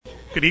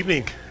Good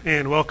evening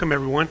and welcome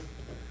everyone.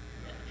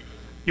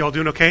 You all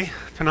doing okay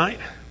tonight?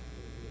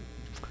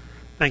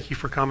 Thank you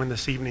for coming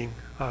this evening.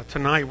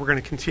 Tonight we're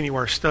going to continue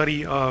our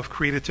study of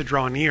Created to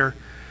Draw Near,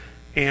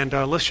 and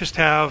let's just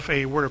have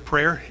a word of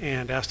prayer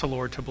and ask the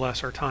Lord to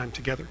bless our time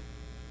together.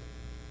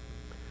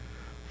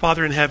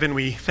 Father in heaven,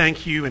 we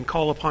thank you and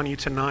call upon you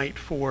tonight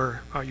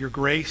for your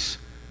grace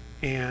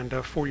and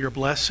for your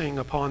blessing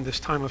upon this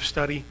time of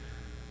study.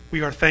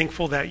 We are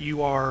thankful that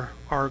you are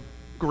our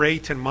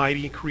great and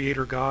mighty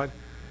Creator God,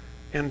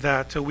 and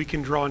that we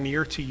can draw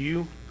near to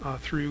you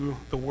through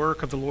the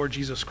work of the Lord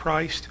Jesus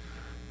Christ,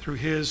 through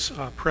his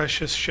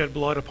precious shed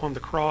blood upon the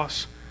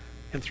cross,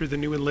 and through the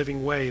new and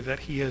living way that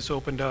he has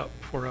opened up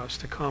for us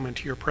to come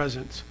into your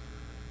presence.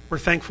 We're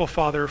thankful,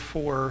 Father,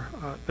 for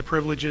the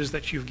privileges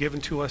that you've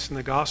given to us in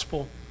the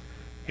gospel,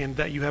 and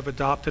that you have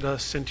adopted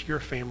us into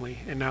your family,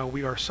 and now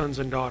we are sons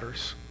and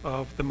daughters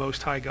of the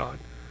Most High God.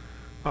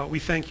 We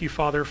thank you,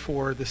 Father,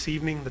 for this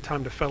evening, the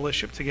time to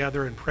fellowship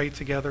together and pray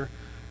together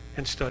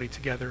and study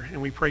together,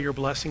 and we pray your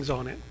blessings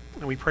on it,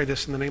 and we pray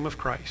this in the name of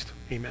Christ.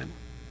 Amen.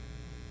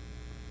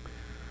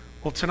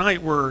 Well,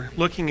 tonight we're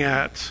looking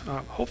at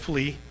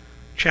hopefully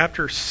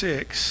chapter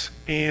 6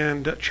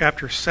 and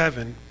chapter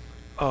 7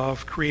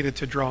 of Created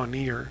to Draw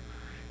Near,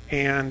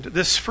 and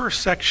this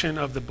first section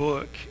of the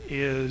book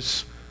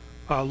is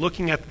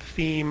looking at the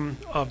theme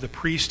of the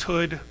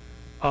priesthood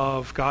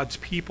of God's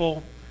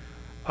people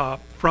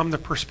from the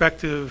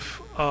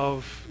perspective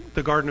of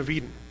the Garden of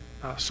Eden.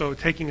 So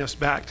taking us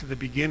back to the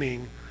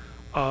beginning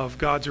of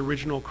God's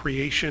original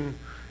creation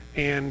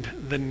and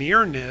the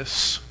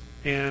nearness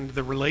and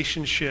the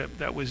relationship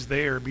that was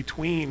there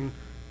between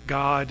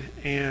God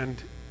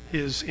and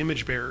his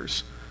image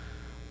bearers.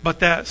 But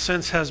that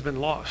sense has been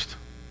lost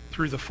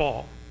through the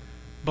fall,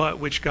 but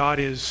which God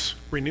is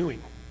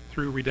renewing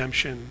through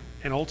redemption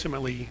and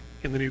ultimately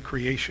in the new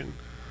creation.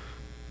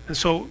 And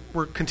so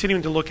we're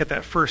continuing to look at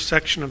that first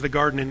section of the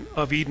Garden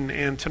of Eden,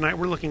 and tonight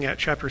we're looking at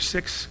chapter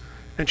 6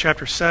 and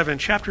chapter 7.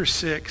 Chapter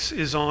 6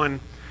 is on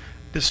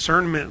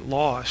discernment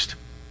lost.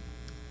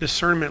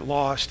 Discernment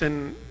lost.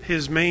 And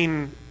his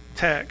main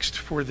text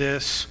for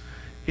this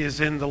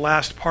is in the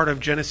last part of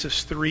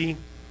Genesis 3,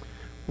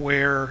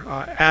 where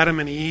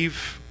Adam and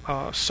Eve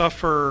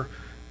suffer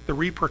the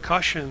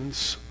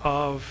repercussions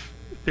of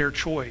their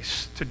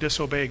choice to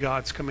disobey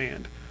God's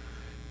command.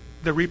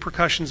 The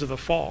repercussions of the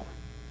fall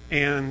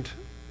and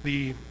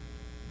the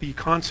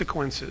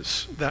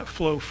consequences that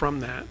flow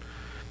from that.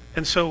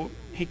 And so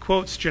he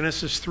quotes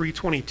Genesis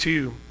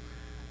 3:22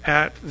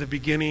 at the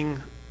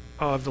beginning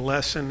of the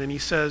lesson, and he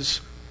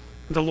says,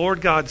 "The Lord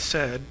God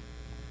said,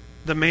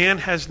 'The man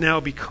has now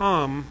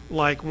become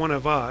like one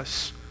of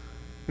us,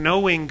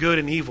 knowing good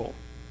and evil.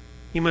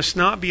 He must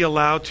not be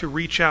allowed to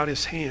reach out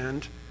his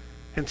hand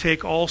and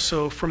take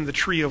also from the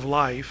tree of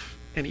life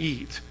and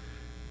eat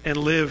and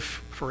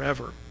live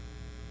forever.'"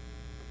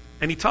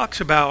 And he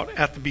talks about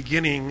at the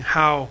beginning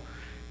how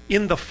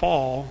in the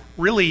fall,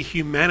 really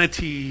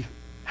humanity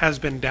has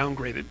been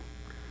downgraded.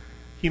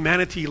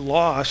 Humanity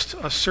lost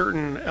a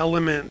certain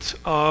element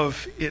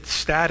of its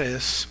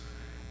status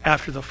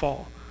after the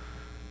fall.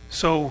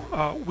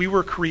 So we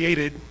were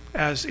created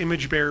as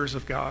image bearers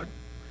of God.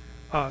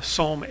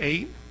 Psalm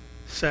 8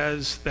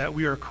 says that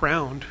we are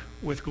crowned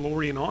with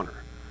glory and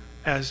honor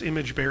as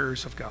image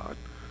bearers of God.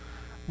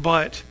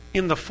 But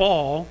in the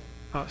fall,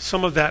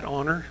 some of that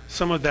honor,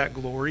 some of that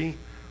glory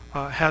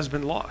has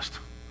been lost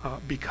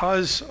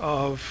because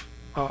of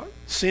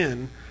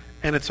sin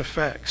and its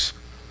effects.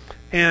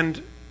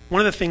 And one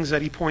of the things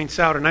that he points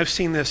out, and I've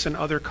seen this in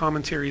other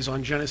commentaries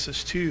on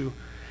Genesis 2,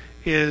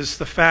 is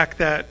the fact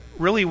that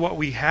really what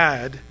we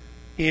had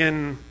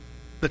in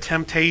the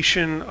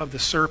temptation of the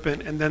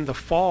serpent and then the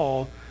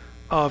fall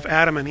of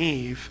Adam and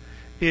Eve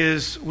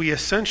is we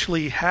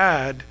essentially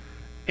had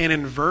an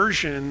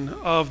inversion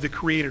of the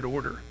created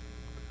order.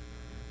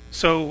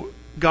 So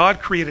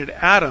God created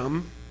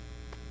Adam,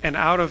 and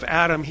out of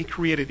Adam he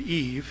created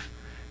Eve,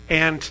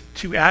 and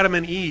to Adam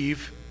and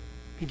Eve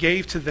he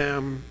gave to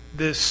them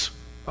this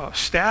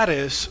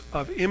status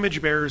of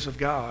image bearers of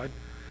God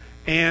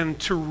and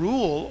to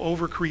rule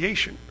over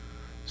creation.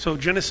 So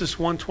Genesis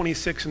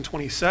 1:26 and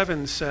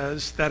 27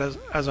 says that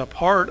as a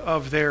part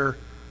of their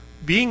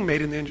being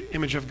made in the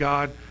image of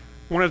God,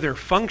 one of their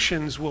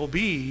functions will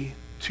be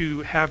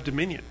to have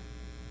dominion,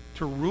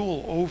 to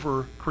rule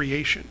over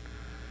creation.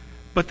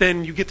 But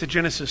then you get to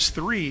Genesis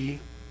 3,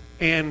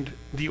 and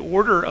the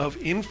order of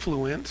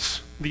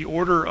influence, the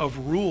order of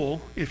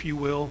rule, if you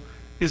will,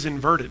 is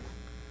inverted.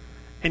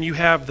 And you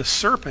have the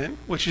serpent,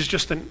 which is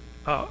just an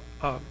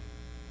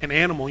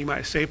animal, you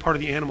might say, part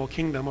of the animal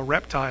kingdom, a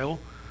reptile,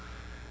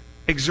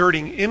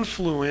 exerting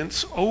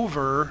influence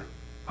over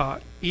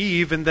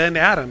Eve and then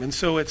Adam. And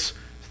so it's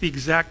the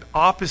exact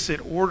opposite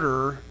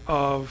order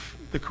of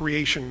the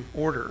creation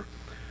order.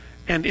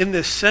 And in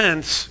this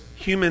sense,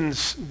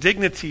 humans'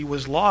 dignity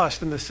was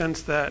lost in the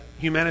sense that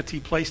humanity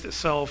placed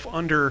itself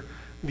under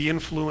the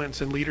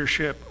influence and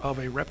leadership of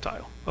a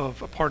reptile,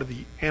 of a part of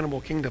the animal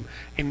kingdom,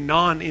 a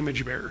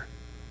non-image bearer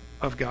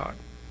of God.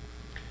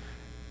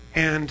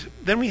 And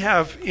then we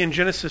have in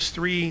Genesis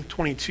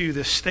 3:22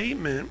 this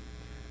statement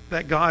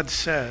that God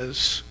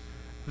says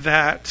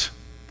that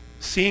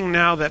seeing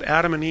now that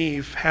Adam and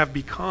Eve have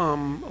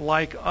become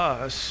like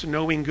us,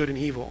 knowing good and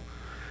evil.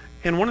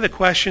 And one of the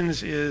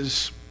questions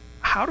is,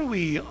 how do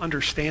we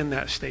understand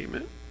that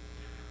statement?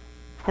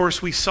 Of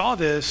course, we saw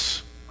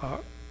this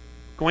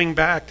going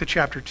back to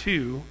chapter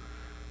 2,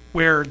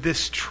 where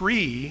this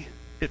tree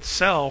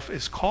itself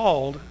is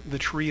called the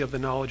tree of the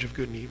knowledge of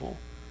good and evil.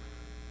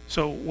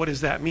 So what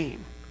does that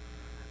mean?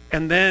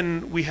 And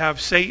then we have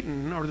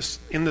Satan, or this,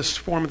 in this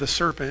form of the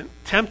serpent,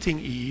 tempting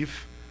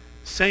Eve,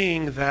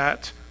 saying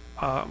that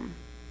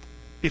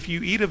if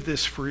you eat of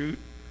this fruit,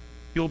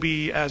 you'll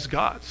be as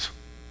gods,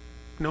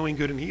 knowing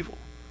good and evil.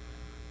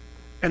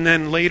 And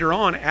then later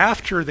on,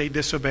 after they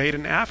disobeyed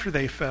and after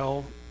they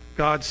fell,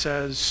 God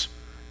says,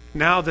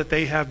 now that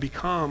they have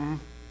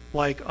become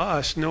like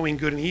us, knowing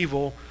good and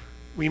evil,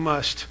 we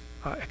must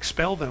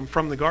expel them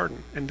from the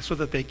garden, and so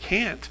that they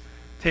can't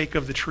take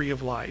of the tree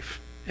of life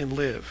and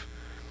live.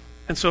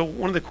 And so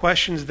one of the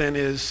questions then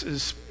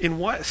is in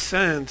what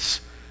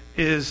sense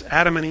is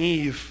Adam and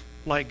Eve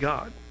like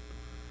God?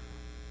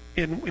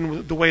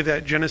 In the way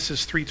that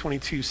Genesis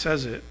 3:22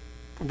 says it,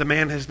 the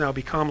man has now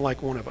become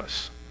like one of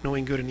us,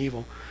 knowing good and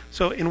evil.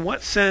 So in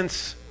what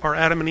sense are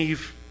Adam and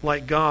Eve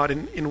like God?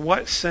 And in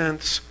what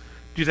sense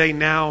do they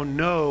now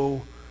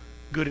know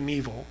good and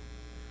evil?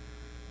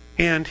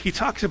 And he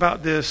talks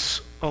about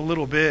this a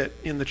little bit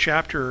in the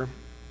chapter.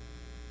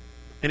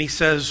 And he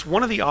says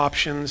one of the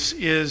options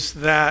is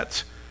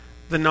that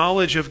the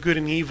knowledge of good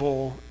and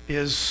evil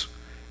is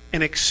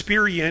an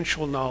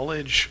experiential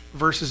knowledge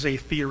versus a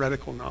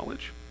theoretical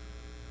knowledge.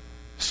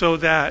 So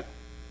that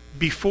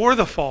before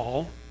the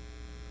fall,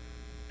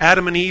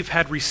 Adam and Eve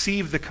had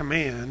received the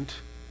command,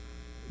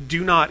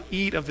 do not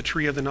eat of the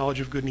tree of the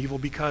knowledge of good and evil,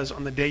 because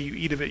on the day you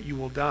eat of it, you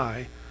will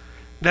die.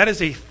 That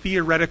is a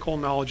theoretical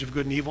knowledge of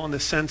good and evil in the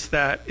sense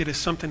that it is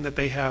something that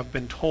they have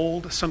been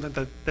told,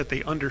 something that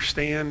they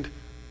understand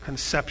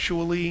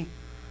conceptually,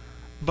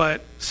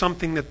 but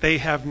something that they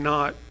have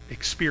not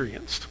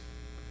experienced.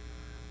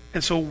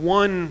 And so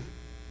one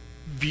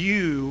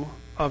view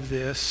of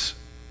this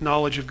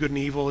knowledge of good and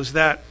evil is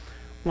that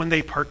when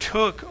they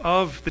partook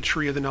of the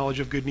tree of the knowledge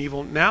of good and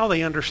evil, now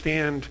they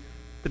understand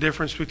the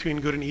difference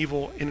between good and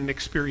evil in an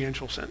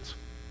experiential sense.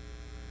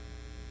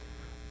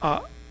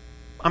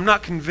 I'm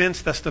not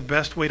convinced that's the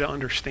best way to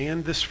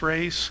understand this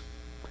phrase.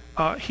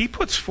 He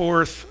puts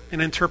forth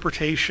an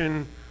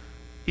interpretation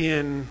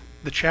in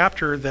the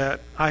chapter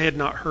that I had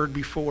not heard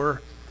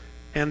before,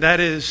 and that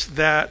is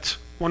that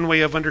one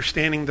way of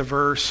understanding the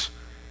verse,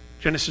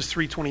 Genesis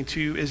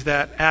 3:22, is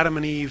that Adam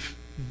and Eve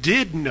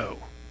did know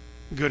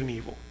good and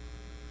evil,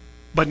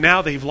 but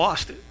now they've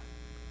lost it.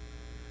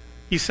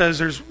 He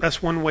says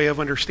that's one way of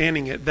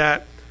understanding it,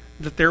 that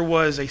there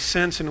was a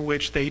sense in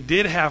which they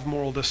did have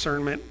moral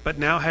discernment, but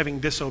now having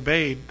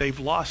disobeyed, they've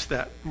lost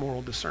that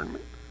moral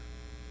discernment.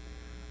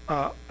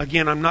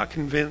 Again, I'm not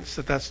convinced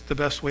that that's the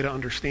best way to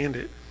understand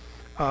it.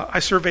 I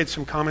surveyed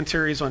some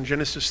commentaries on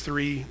Genesis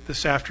 3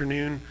 this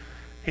afternoon,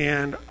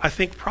 and I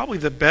think probably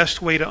the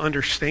best way to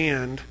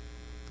understand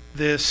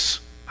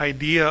this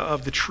idea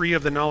of the tree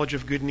of the knowledge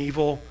of good and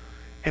evil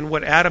and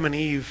what Adam and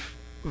Eve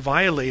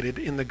violated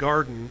in the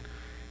garden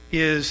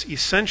is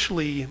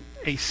essentially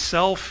a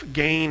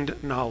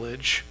self-gained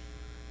knowledge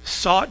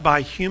sought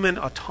by human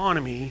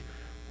autonomy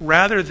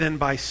rather than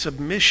by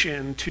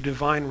submission to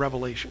divine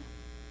revelation.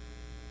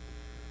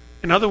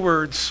 In other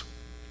words,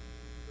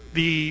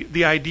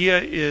 the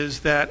idea is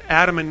that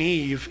Adam and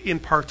Eve, in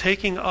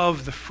partaking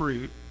of the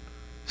fruit,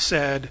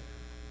 said,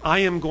 I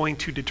am going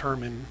to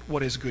determine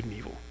what is good and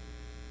evil.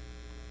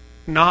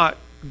 Not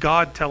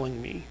God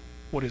telling me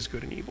what is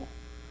good and evil.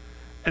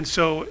 And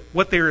so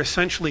what they're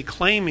essentially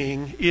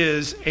claiming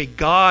is a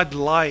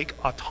God-like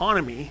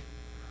autonomy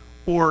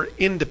or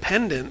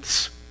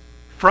independence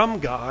from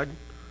God,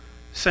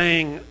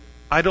 saying,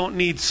 I don't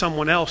need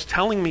someone else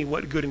telling me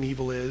what good and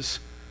evil is.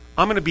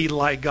 I'm going to be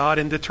like God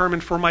and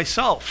determine for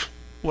myself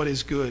what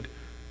is good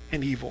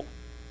and evil.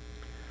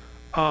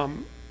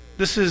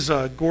 This is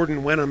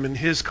Gordon Wenham in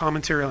his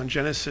commentary on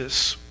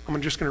Genesis.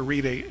 I'm just going to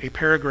read a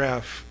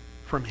paragraph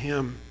from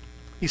him.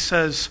 He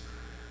says,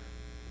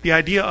 the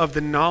idea of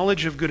the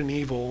knowledge of good and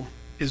evil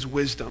is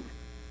wisdom.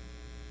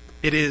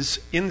 It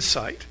is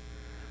insight.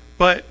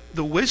 But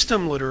the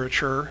wisdom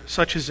literature,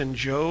 such as in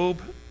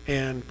Job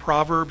and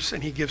Proverbs,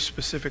 and he gives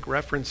specific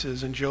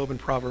references in Job and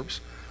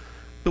Proverbs,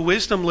 the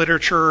wisdom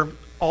literature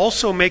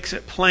also makes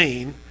it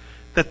plain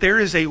that there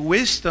is a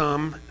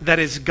wisdom that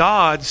is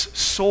God's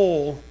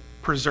sole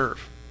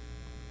preserve,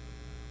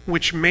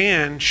 which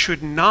man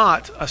should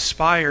not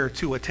aspire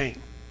to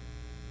attain.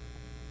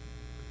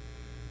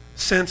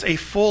 Since a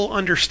full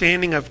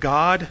understanding of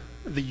God,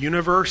 the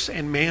universe,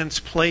 and man's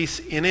place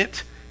in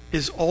it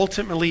is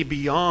ultimately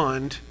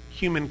beyond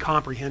human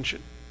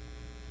comprehension.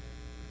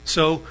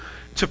 So,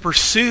 to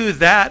pursue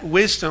that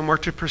wisdom or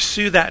to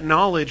pursue that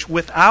knowledge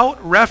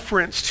without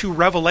reference to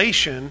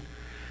revelation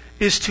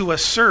is to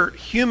assert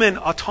human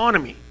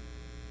autonomy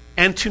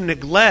and to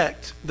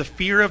neglect the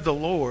fear of the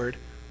Lord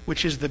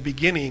which is the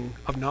beginning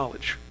of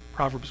knowledge.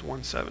 Proverbs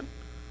 1:7.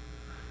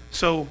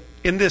 So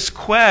in this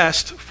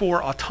quest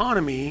for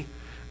autonomy,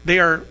 they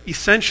are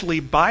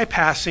essentially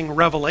bypassing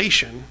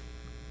revelation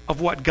of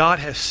what God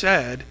has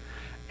said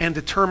and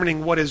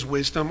determining what is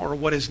wisdom or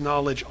what is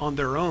knowledge on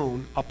their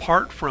own,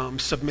 apart from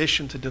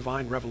submission to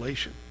divine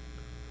revelation.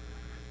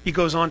 He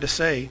goes on to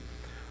say,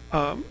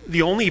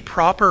 the only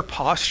proper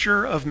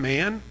posture of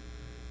man,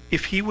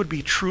 if he would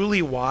be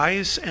truly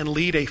wise and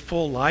lead a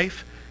full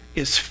life,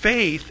 is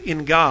faith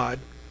in God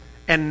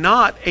and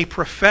not a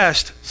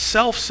professed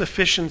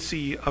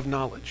self-sufficiency of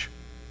knowledge.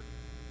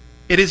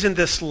 It is in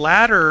this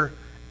latter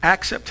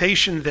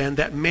acceptation, then,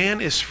 that man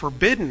is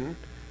forbidden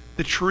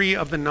the tree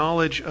of the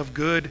knowledge of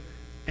good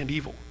and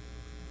evil,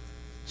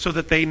 so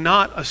that they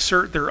not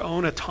assert their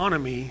own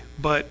autonomy,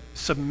 but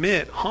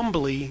submit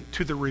humbly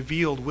to the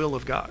revealed will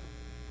of God,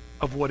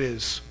 of what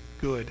is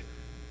good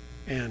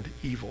and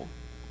evil.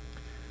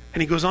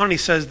 And he goes on and he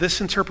says,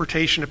 this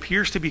interpretation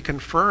appears to be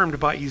confirmed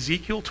by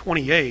Ezekiel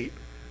 28,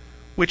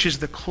 which is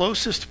the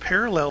closest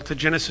parallel to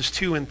Genesis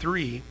 2 and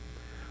 3,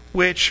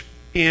 which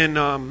in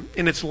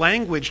its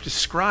language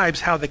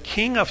describes how the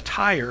king of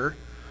Tyre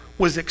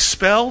was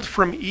expelled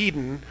from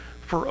Eden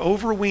for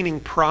overweening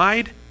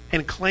pride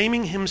and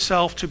claiming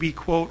himself to be,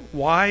 quote,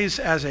 wise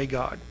as a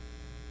god.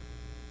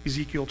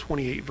 Ezekiel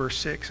 28, verse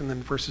 6, and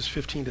then verses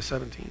 15 to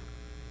 17.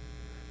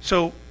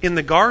 So in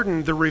the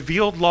garden, the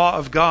revealed law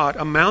of God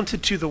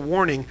amounted to the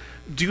warning,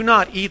 do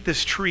not eat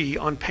this tree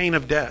on pain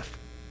of death.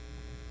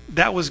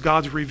 That was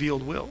God's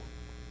revealed will.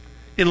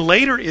 In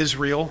later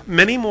Israel,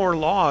 many more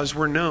laws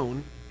were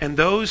known, and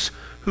those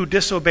who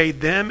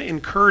disobeyed them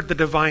incurred the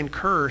divine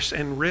curse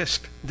and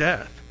risked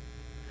death.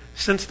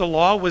 Since the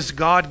law was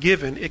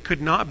God-given, it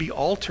could not be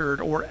altered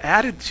or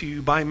added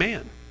to by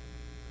man.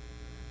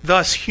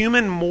 Thus,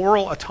 human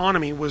moral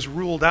autonomy was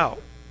ruled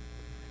out.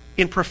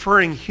 In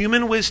preferring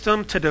human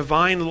wisdom to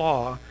divine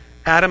law,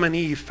 Adam and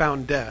Eve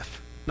found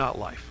death, not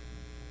life.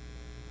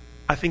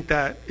 I think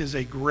that is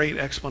a great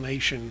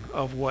explanation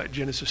of what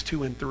Genesis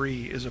 2 and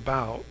 3 is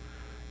about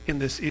in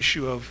this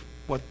issue of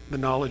what the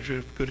knowledge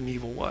of good and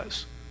evil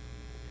was.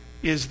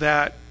 Is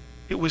that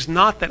it was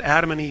not that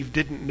Adam and Eve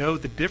didn't know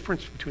the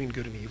difference between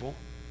good and evil,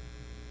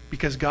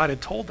 because God had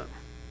told them,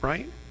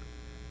 right?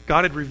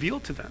 God had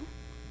revealed to them.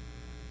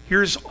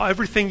 Here's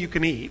everything you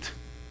can eat,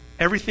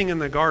 everything in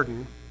the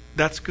garden,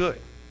 that's good.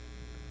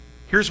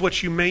 Here's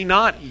what you may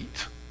not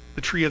eat,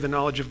 the tree of the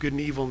knowledge of good and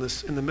evil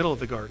in the middle of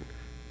the garden.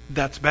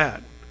 That's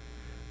bad.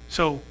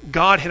 So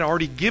God had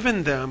already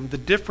given them the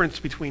difference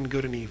between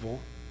good and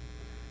evil.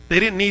 They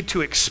didn't need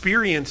to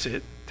experience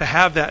it to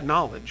have that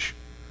knowledge.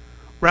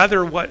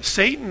 Rather, what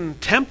Satan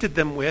tempted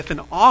them with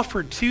and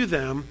offered to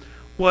them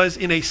was,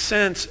 in a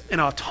sense, an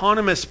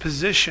autonomous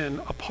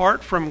position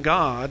apart from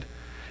God,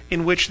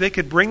 in which they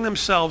could bring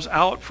themselves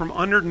out from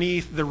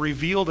underneath the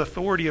revealed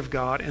authority of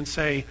God and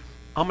say,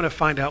 I'm going to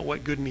find out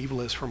what good and evil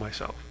is for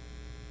myself.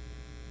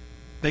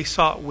 They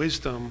sought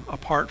wisdom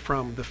apart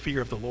from the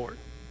fear of the Lord.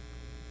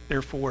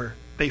 Therefore,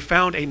 they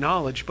found a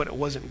knowledge, but it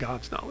wasn't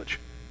God's knowledge.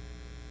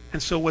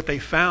 And so what they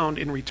found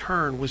in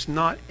return was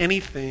not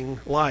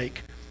anything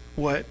like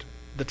what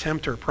the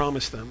tempter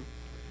promised them.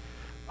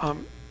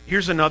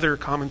 Here's another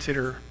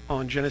commentator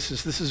on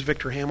Genesis. This is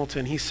Victor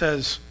Hamilton. He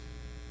says,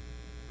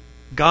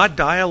 God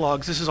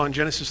dialogues, this is on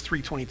Genesis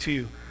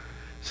 3:22,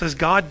 says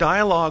God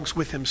dialogues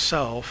with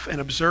himself and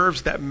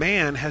observes that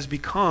man has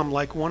become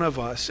like one of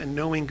us in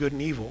knowing good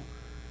and evil.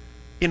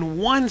 In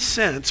one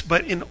sense,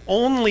 but in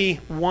only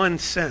one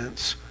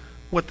sense,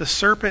 what the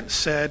serpent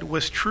said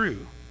was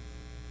true.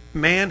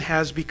 Man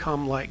has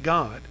become like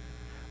God.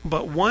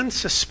 But one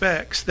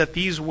suspects that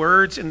these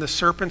words in the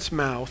serpent's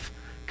mouth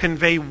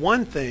convey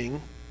one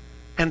thing,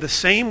 and the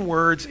same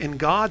words in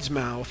God's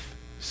mouth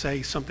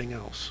say something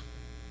else.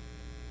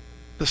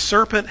 The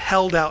serpent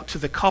held out to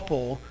the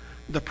couple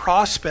the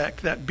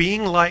prospect that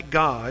being like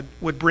God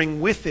would bring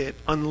with it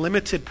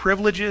unlimited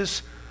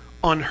privileges,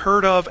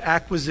 unheard of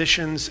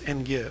acquisitions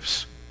and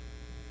gifts.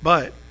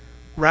 But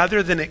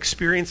rather than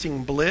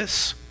experiencing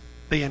bliss,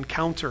 they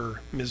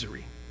encounter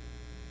misery.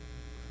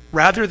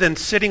 Rather than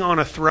sitting on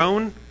a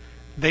throne,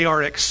 they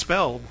are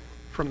expelled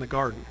from the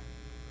garden.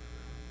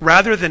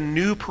 Rather than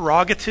new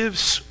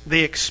prerogatives, they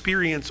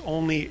experience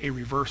only a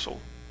reversal.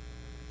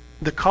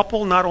 The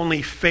couple not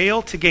only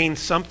fail to gain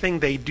something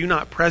they do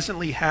not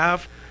presently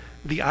have,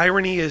 the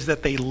irony is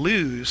that they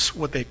lose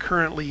what they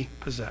currently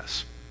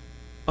possess: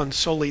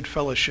 unsullied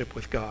fellowship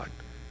with God.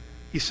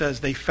 He says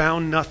they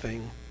found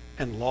nothing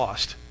and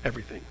lost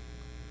everything.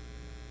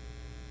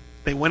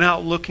 They went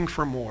out looking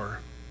for more,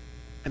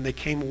 and they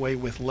came away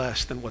with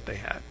less than what they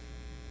had.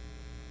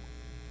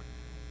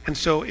 And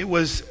so it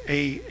was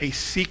a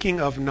seeking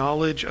of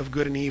knowledge of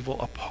good and evil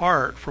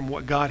apart from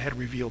what God had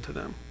revealed to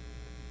them,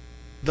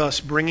 thus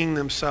bringing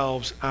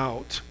themselves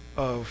out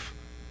of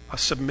a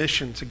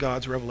submission to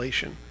God's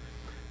revelation.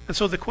 And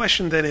so the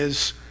question then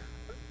is,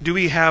 do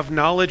we have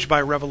knowledge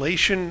by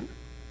revelation,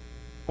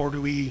 or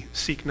do we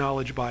seek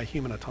knowledge by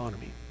human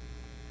autonomy?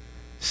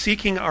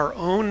 Seeking our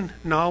own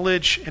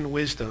knowledge and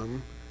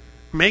wisdom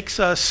makes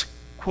us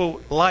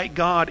quote, like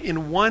God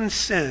in one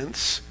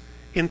sense,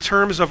 in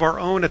terms of our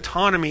own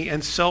autonomy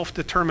and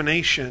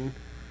self-determination,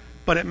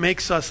 but it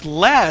makes us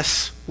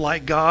less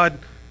like God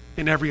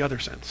in every other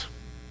sense.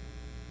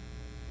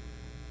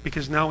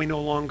 Because now we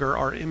no longer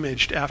are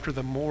imaged after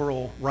the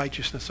moral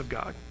righteousness of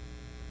God.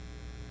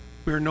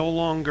 We are no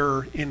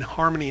longer in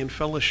harmony and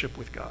fellowship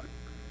with God.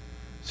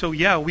 So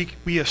yeah,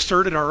 we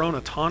asserted our own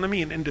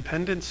autonomy and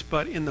independence,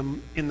 but in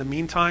the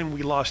meantime,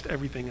 we lost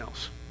everything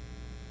else,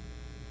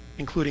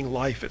 including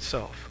life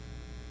itself.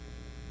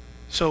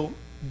 So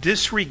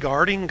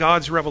disregarding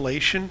God's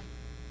revelation,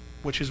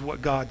 which is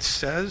what God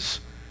says,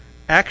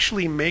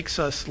 actually makes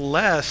us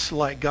less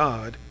like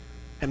God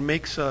and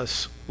makes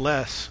us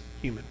less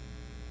human.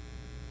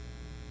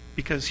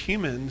 Because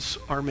humans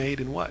are made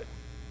in what?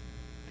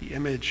 The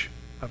image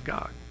of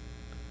God.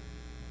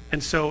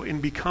 And so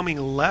in becoming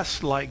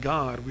less like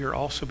God, we are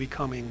also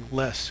becoming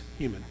less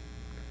human.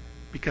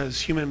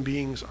 Because human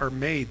beings are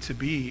made to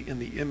be in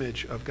the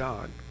image of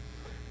God.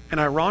 And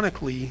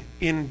ironically,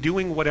 in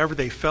doing whatever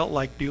they felt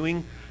like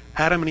doing,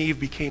 Adam and Eve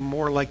became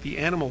more like the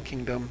animal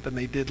kingdom than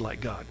they did like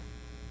God,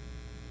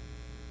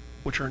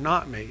 which are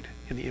not made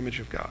in the image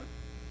of God.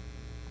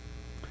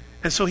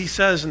 And so he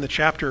says in the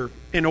chapter,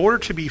 in order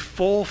to be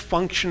full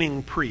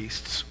functioning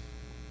priests,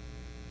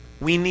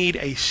 we need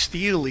a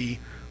steely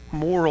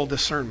moral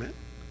discernment.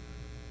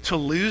 To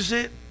lose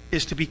it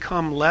is to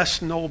become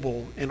less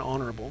noble and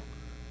honorable.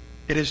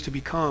 It is to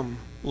become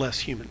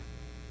less human.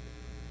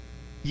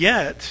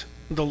 Yet,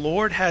 the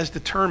Lord has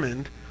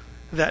determined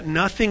that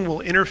nothing will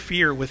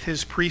interfere with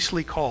his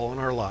priestly call in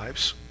our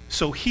lives,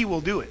 so he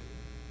will do it.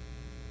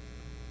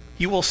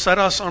 He will set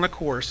us on a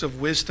course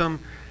of wisdom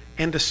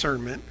and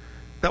discernment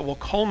that will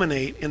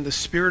culminate in the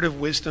spirit of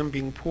wisdom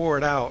being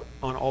poured out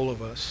on all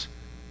of us.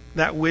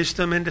 That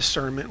wisdom and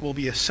discernment will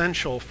be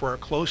essential for our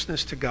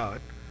closeness to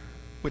God,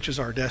 which is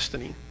our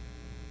destiny.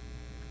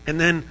 And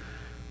then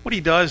what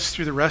he does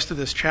through the rest of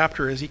this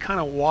chapter is he kind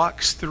of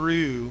walks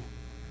through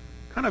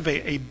kind of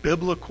a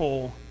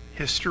biblical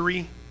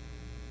history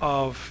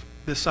of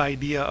this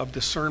idea of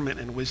discernment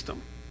and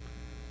wisdom,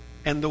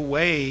 and the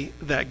way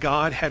that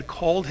God had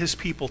called his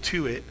people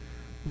to it,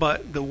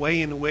 but the way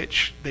in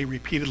which they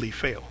repeatedly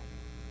fail.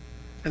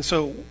 And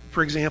so,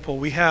 for example,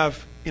 we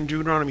have in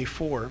Deuteronomy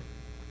 4,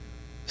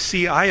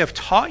 "See, I have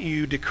taught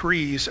you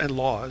decrees and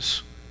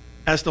laws,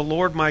 as the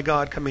Lord my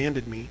God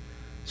commanded me,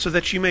 so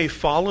that you may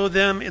follow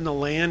them in the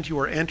land you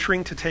are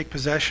entering to take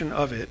possession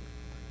of it.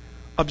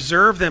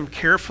 Observe them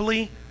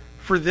carefully,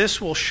 for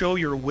this will show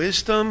your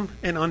wisdom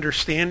and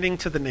understanding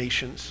to the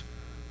nations,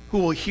 who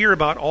will hear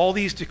about all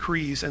these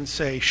decrees and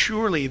say,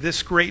 'Surely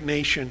this great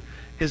nation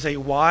is a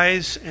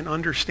wise and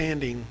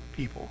understanding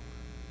people.'"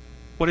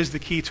 What is the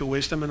key to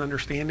wisdom and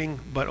understanding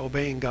but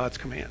obeying God's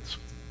commands?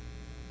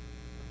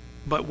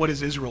 But what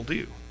does Israel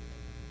do?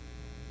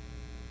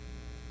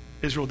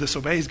 Israel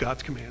disobeys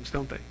God's commands,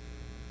 don't they?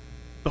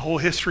 The whole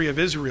history of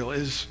Israel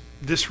is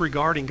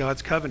disregarding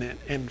God's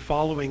covenant and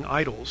following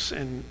idols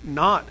and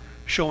not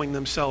showing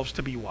themselves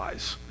to be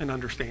wise and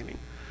understanding.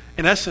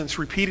 In essence,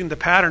 repeating the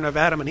pattern of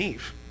Adam and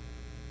Eve.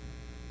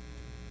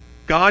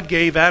 God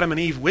gave Adam and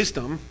Eve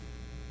wisdom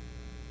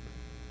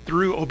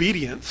through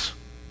obedience,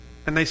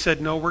 and they said,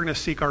 "No, we're going to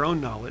seek our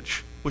own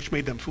knowledge," which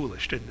made them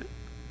foolish, didn't it?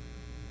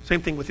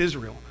 Same thing with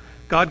Israel.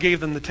 God gave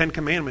them the 10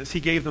 Commandments. He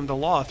gave them the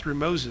law through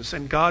Moses.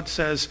 And God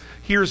says,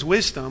 here's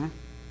wisdom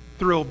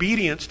through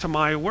obedience to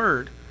my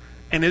word.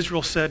 And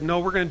Israel said, no,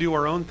 we're going to do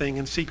our own thing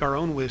and seek our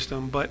own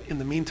wisdom, but in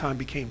the meantime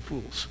became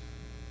fools.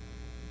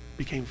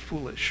 Became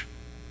foolish.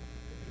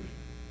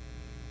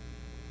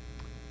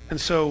 And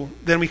so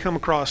then we come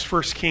across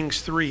 1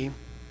 Kings 3.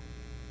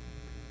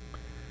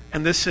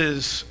 And this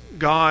is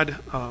God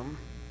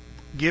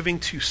giving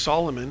to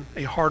Solomon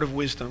a heart of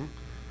wisdom.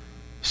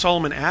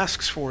 Solomon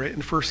asks for it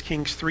in 1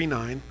 Kings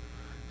 3:9.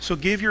 "So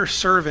give your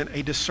servant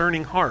a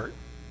discerning heart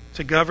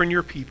to govern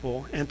your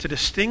people and to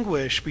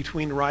distinguish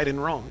between right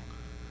and wrong.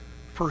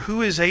 For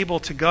who is able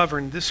to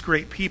govern this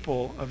great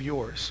people of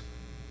yours?"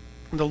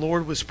 And the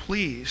Lord was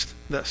pleased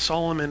that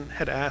Solomon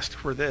had asked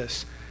for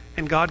this.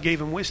 And God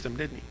gave him wisdom,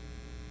 didn't he?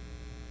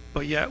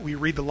 But yet we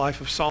read the life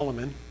of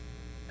Solomon,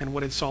 and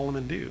what did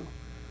Solomon do?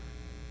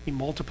 He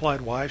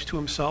multiplied wives to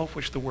himself,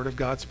 which the Word of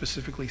God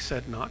specifically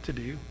said not to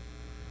do.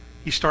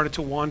 He started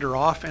to wander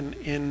off, and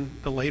in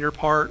the later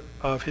part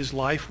of his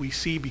life, we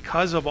see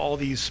because of all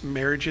these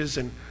marriages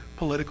and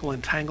political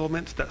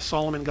entanglements that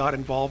Solomon got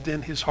involved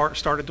in, his heart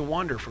started to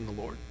wander from the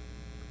Lord.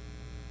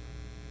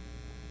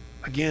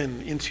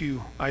 Again,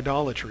 into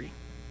idolatry.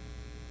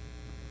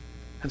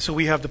 And so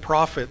we have the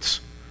prophets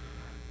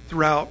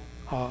throughout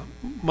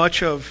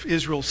much of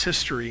Israel's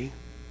history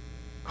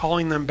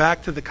calling them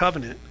back to the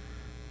covenant.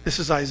 This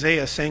is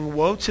Isaiah saying,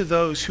 "Woe to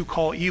those who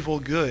call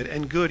evil good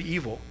and good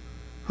evil,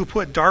 who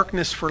put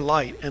darkness for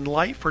light and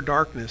light for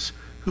darkness,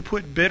 who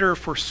put bitter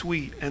for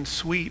sweet and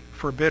sweet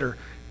for bitter."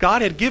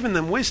 God had given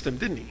them wisdom,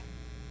 didn't he?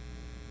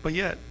 But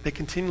yet they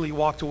continually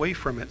walked away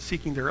from it,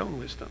 seeking their own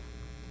wisdom,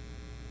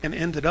 and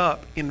ended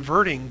up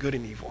inverting good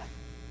and evil.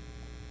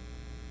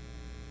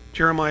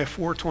 Jeremiah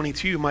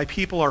 4:22, "My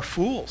people are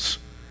fools.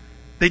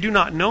 They do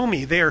not know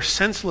me. They are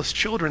senseless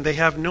children. They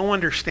have no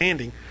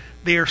understanding.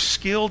 They are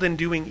skilled in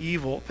doing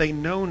evil. They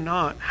know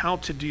not how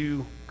to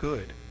do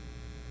good.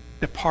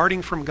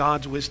 Departing from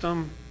God's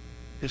wisdom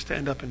is to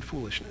end up in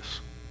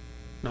foolishness,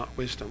 not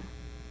wisdom.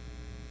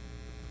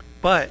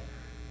 But,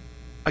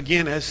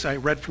 again, as I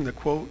read from the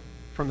quote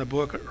from the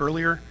book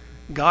earlier,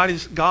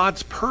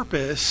 God's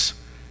purpose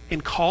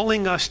in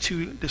calling us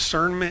to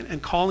discernment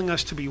and calling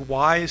us to be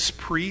wise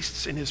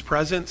priests in his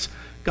presence,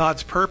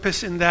 God's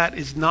purpose in that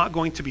is not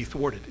going to be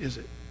thwarted, is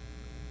it?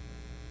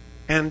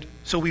 And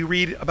so we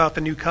read about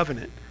the new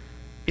covenant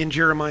in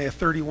Jeremiah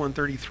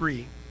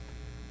 31:33.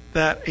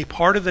 That a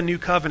part of the new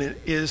covenant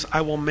is,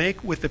 I will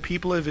make with the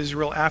people of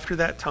Israel after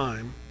that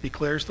time,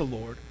 declares the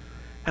Lord,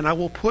 and I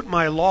will put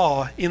my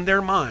law in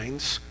their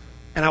minds,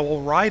 and I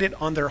will write it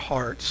on their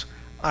hearts.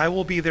 I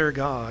will be their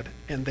God,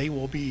 and they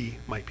will be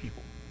my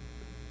people.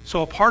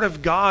 So a part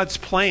of God's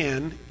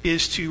plan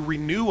is to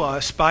renew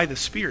us by the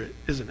Spirit,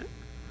 isn't it?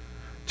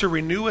 To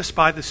renew us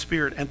by the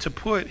Spirit and to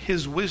put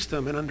his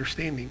wisdom and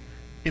understanding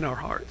in our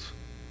hearts.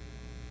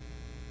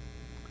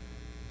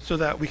 So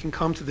that we can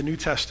come to the New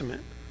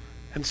Testament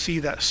and see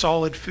that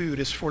solid food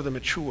is for the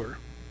mature,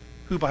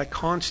 who by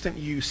constant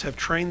use have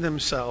trained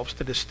themselves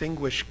to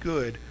distinguish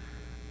good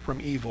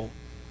from evil.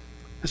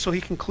 And so he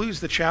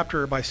concludes the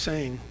chapter by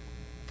saying,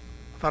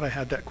 I thought I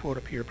had that quote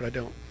up here, but I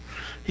don't.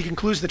 He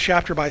concludes the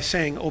chapter by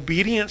saying,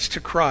 obedience to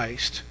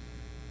Christ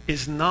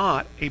is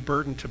not a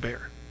burden to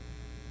bear.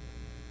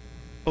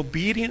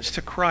 Obedience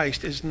to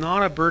Christ is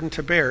not a burden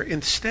to bear.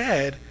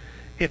 Instead,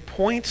 it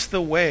points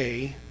the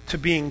way to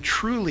being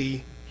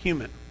truly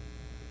human.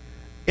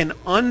 An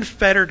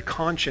unfettered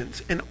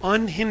conscience, an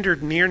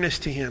unhindered nearness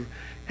to him,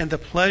 and the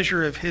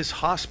pleasure of his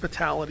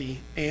hospitality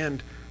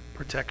and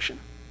protection.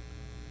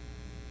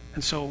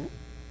 And so,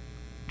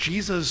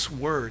 Jesus'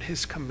 word,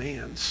 his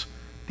commands,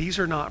 these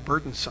are not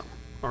burdensome,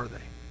 are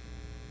they?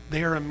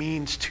 They are a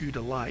means to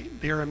delight.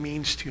 They are a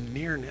means to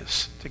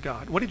nearness to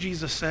God. What did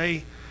Jesus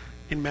say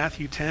in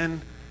Matthew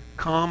 10?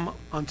 Come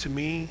unto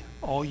me,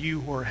 all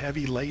you who are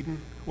heavy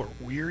laden, who are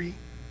weary.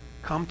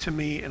 Come to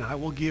me, and I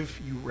will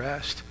give you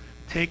rest.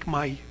 Take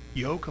my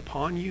yoke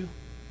upon you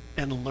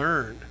and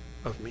learn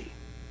of me.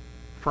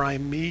 For I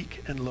am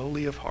meek and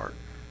lowly of heart.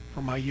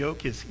 For my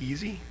yoke is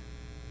easy,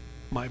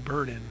 my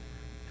burden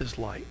is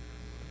light.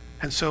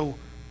 And so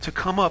to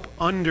come up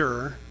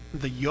under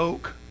the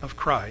yoke of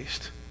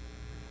Christ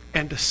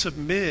and to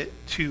submit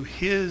to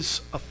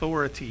his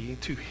authority,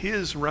 to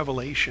his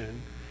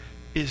revelation,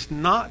 is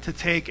not to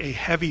take a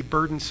heavy,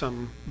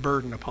 burdensome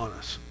burden upon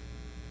us.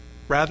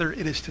 Rather,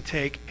 it is to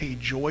take a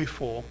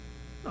joyful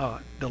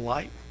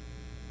delight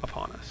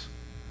upon us.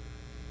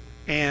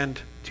 And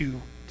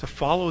to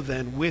follow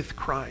then with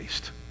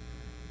Christ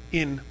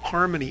in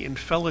harmony, in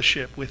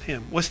fellowship with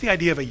him. What's the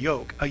idea of a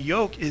yoke? A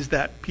yoke is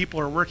that people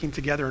are working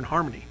together in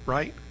harmony,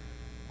 right?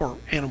 Or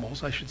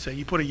animals, I should say.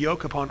 You put a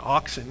yoke upon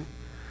oxen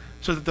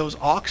so that those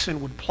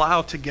oxen would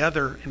plow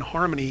together in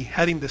harmony,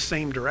 heading the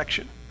same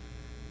direction.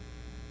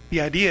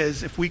 The idea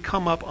is if we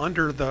come up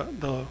under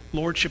the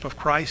lordship of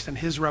Christ and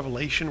his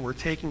revelation, we're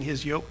taking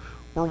his yoke,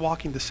 we're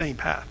walking the same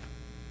path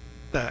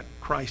that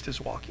Christ is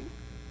walking.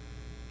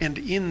 And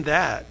in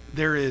that,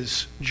 there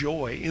is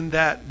joy. In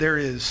that, there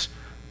is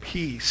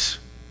peace.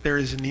 There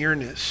is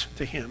nearness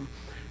to him.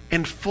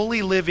 And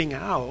fully living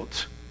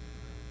out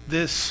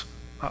this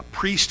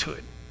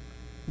priesthood,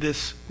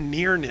 this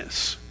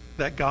nearness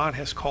that God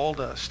has called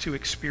us to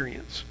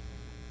experience.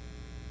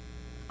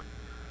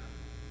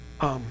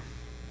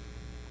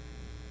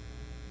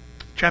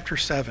 Chapter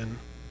 7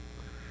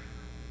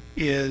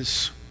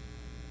 is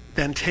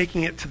then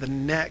taking it to the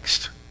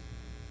next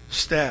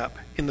step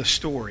in the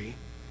story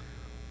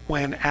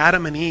when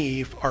Adam and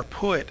Eve are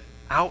put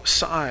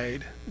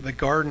outside the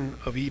Garden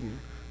of Eden.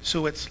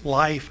 So it's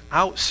life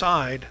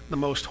outside the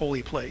most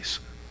holy place.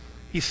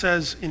 He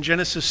says in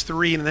Genesis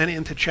 3 and then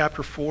into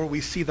chapter 4,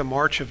 we see the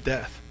march of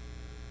death.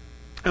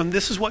 And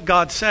this is what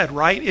God said,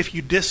 right? If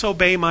you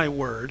disobey my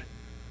word,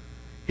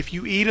 if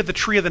you eat of the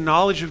tree of the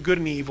knowledge of good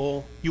and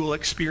evil, you will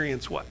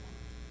experience what?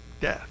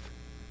 Death.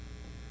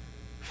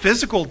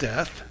 Physical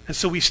death. And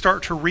so we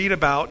start to read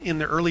about in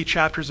the early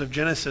chapters of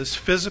Genesis,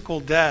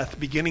 physical death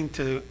beginning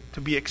to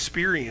be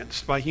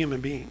experienced by human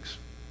beings.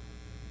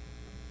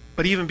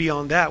 But even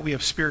beyond that, we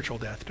have spiritual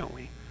death, don't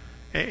we?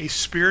 A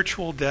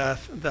spiritual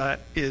death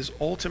that is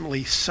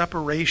ultimately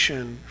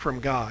separation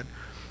from God.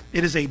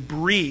 It is a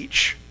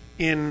breach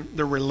in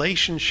the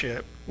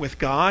relationship with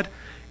God.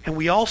 And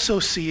we also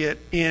see it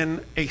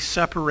in a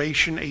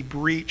separation, a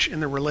breach in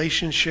the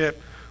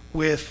relationship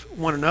with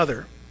one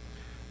another.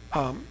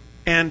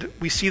 And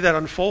we see that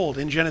unfold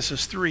in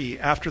Genesis 3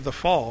 after the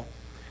fall.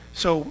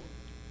 So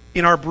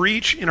in our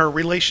breach, in our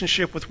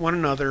relationship with one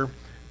another,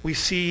 we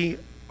see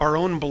our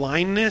own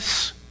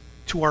blindness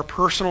to our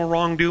personal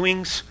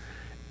wrongdoings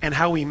and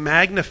how we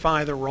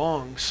magnify the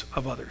wrongs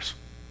of others.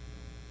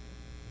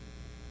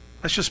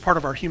 That's just part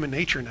of our human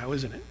nature now,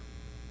 isn't it?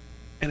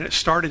 And it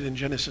started in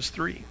Genesis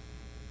 3.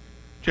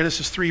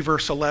 Genesis 3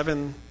 verse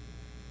 11,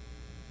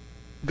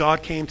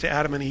 God came to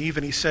Adam and Eve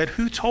and he said,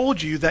 "Who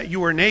told you that you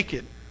were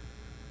naked?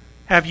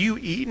 Have you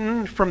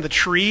eaten from the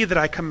tree that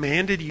I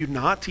commanded you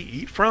not to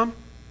eat from?"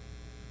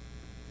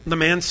 The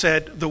man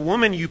said, "The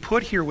woman you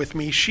put here with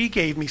me, she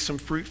gave me some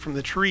fruit from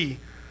the tree,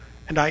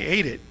 and I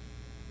ate it."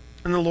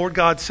 And the Lord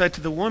God said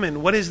to the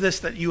woman, "What is this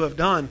that you have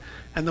done?"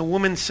 And the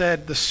woman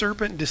said, "The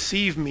serpent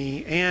deceived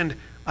me, and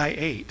I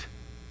ate."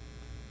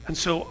 And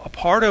so a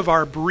part of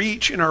our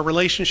breach in our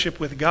relationship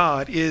with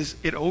God is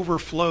it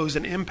overflows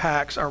and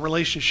impacts our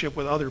relationship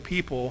with other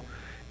people,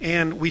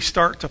 and we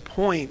start to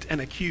point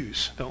and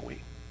accuse, don't we?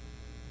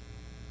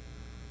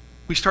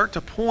 We start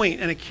to point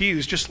and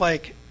accuse, just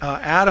like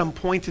Adam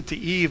pointed to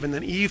Eve, and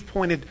then Eve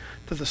pointed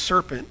to the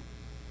serpent.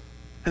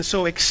 And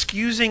so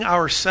excusing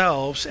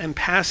ourselves and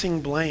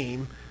passing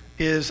blame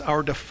is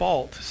our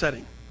default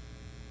setting.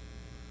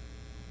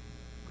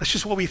 That's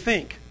just what we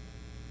think.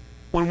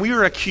 When we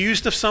are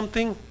accused of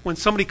something, when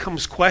somebody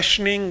comes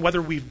questioning whether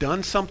we've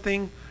done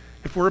something,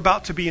 if we're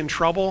about to be in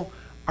trouble,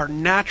 our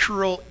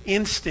natural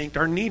instinct,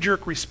 our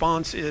knee-jerk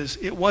response is,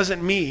 "It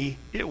wasn't me,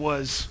 it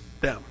was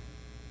them."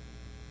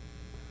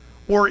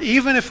 Or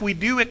even if we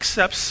do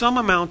accept some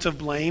amount of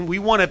blame, we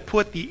want to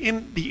put the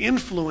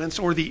influence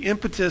or the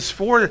impetus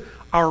for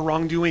our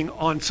wrongdoing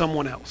on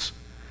someone else.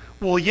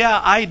 Well, yeah,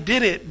 I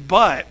did it,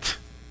 but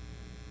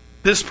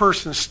this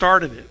person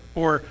started it,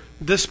 or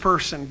this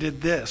person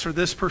did this, or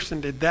this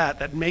person did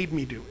that made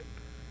me do it.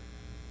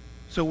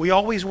 So we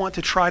always want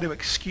to try to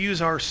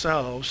excuse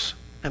ourselves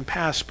and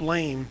pass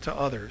blame to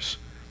others.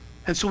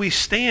 And so we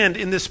stand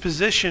in this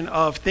position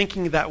of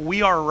thinking that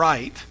we are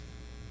right,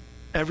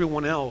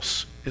 everyone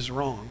else is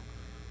wrong.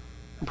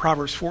 And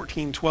Proverbs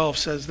 14:12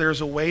 says,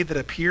 "There's a way that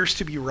appears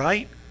to be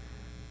right,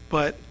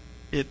 but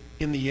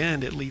in the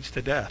end it leads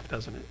to death,"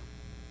 doesn't it?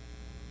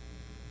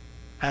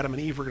 Adam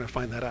and Eve are going to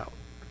find that out.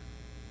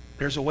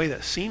 There's a way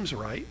that seems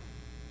right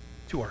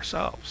to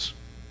ourselves,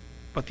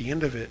 but the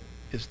end of it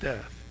is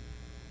death.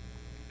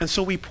 And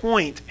so we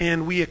point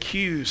and we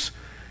accuse,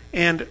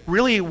 and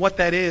really what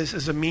that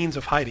is a means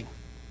of hiding.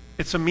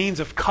 It's a means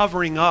of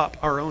covering up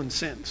our own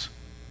sins.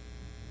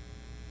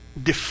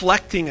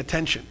 Deflecting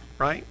attention,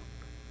 right?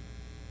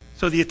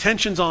 So the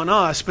attention's on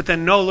us, but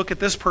then no, look at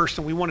this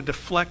person. We want to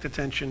deflect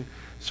attention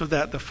so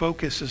that the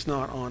focus is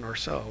not on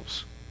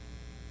ourselves.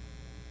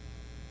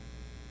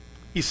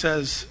 He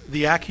says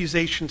the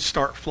accusations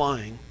start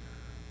flying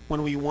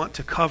when we want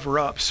to cover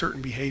up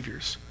certain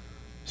behaviors.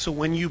 So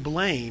when you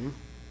blame,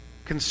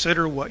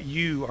 consider what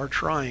you are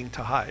trying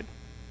to hide.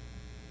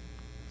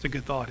 It's a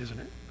good thought, isn't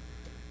it?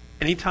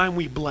 Anytime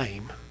we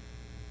blame,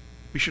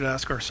 we should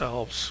ask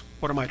ourselves,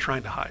 what am I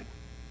trying to hide?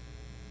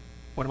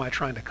 What am I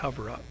trying to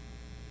cover up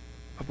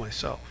of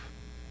myself?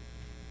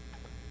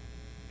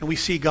 And we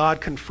see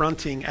God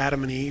confronting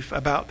Adam and Eve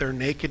about their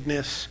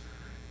nakedness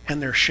and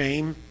their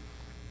shame.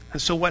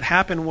 And so what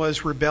happened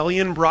was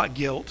rebellion brought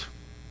guilt.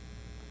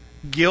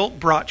 Guilt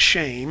brought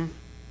shame.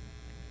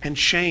 And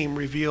shame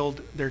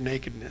revealed their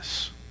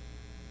nakedness,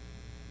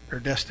 their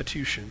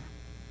destitution.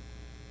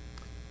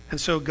 And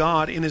so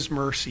God, in his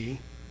mercy,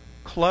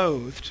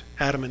 clothed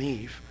Adam and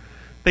Eve.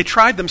 They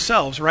tried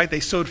themselves, right? They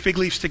sewed fig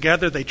leaves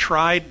together. They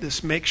tried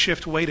this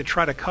makeshift way to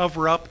try to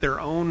cover up their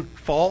own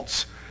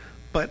faults,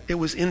 but it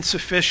was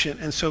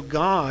insufficient. And so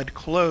God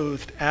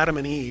clothed Adam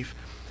and Eve.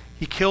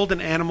 He killed an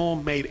animal,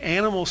 made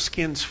animal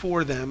skins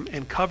for them,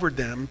 and covered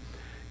them.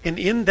 And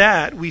in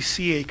that, we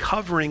see a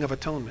covering of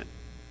atonement.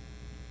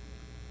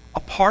 A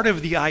part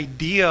of the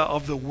idea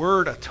of the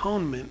word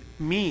atonement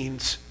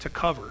means to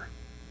cover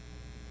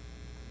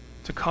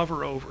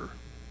over,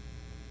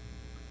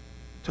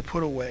 to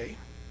put away.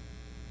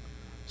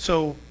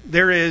 So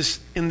there is,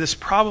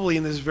 probably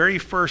in this very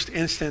first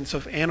instance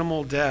of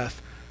animal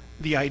death,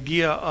 the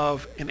idea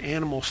of an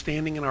animal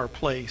standing in our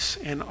place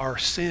and our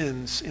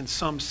sins in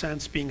some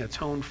sense being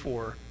atoned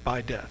for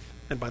by death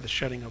and by the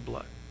shedding of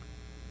blood.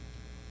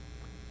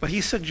 But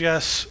he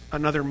suggests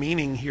another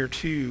meaning here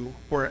too,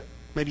 or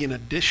maybe an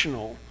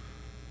additional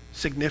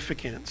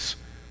significance,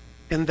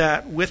 in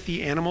that with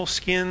the animal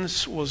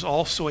skins was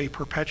also a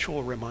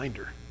perpetual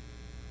reminder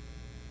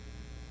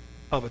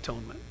of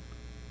atonement.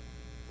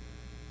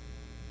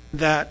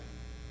 That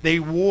they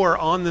wore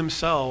on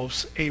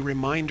themselves a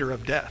reminder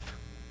of death.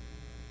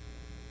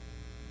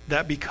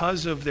 That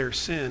because of their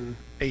sin,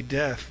 a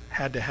death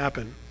had to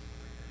happen.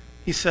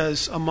 He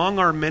says, among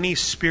our many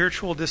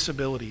spiritual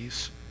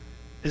disabilities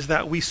is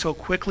that we so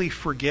quickly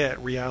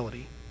forget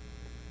reality.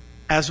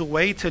 As a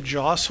way to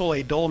jostle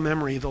a dull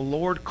memory, the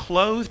Lord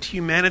clothed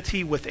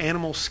humanity with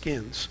animal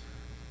skins.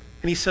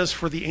 And he says,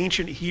 for the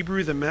ancient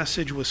Hebrew, the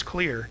message was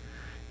clear.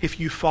 If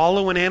you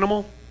follow an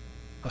animal,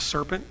 a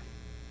serpent,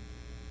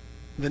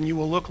 then you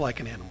will look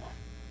like an animal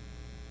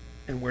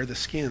and wear the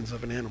skins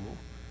of an animal.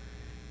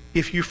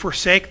 If you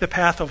forsake the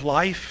path of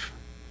life,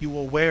 you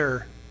will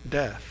wear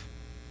death.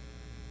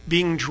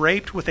 Being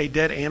draped with a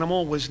dead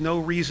animal was no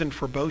reason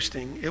for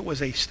boasting. It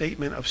was a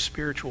statement of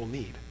spiritual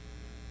need.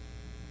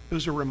 It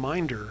was a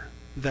reminder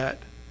that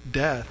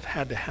death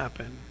had to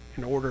happen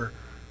in order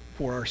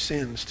for our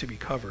sins to be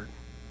covered.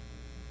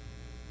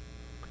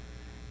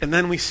 And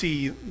then we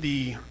see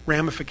the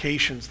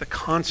ramifications, the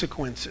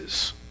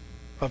consequences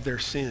of their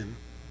sin.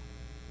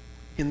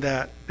 in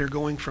that they're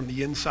going from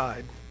the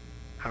inside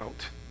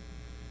out.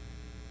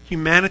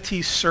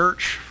 Humanity's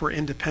search for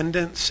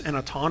independence and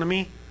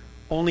autonomy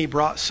only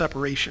brought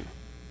separation.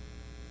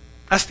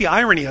 That's the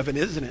irony of it,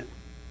 isn't it?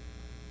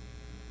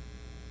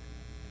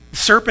 The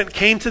serpent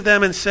came to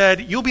them and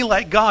said, you'll be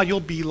like God, you'll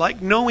be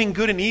like knowing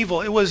good and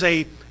evil. It was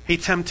a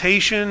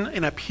temptation,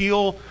 an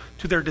appeal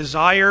to their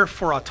desire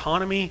for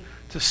autonomy,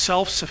 to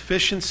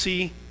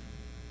self-sufficiency,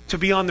 to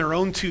be on their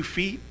own 2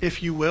 feet,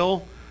 if you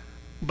will.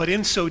 But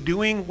in so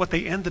doing, what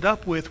they ended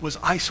up with was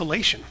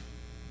isolation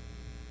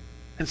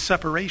and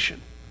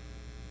separation.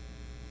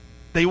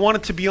 They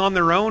wanted to be on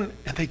their own,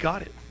 and they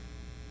got it.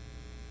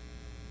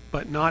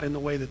 But not in the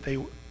way that they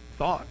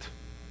thought.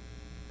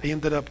 They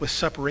ended up with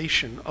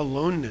separation,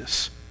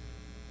 aloneness,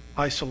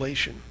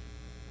 isolation.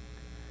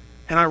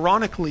 And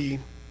ironically,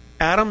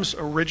 Adam's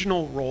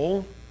original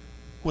role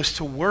was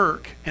to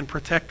work and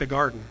protect the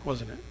garden,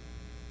 wasn't it?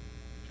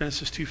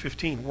 Genesis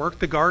 2:15, work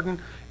the garden.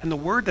 And the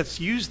word that's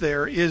used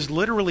there is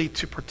literally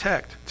to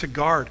protect, to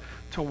guard,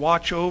 to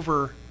watch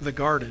over the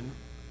garden.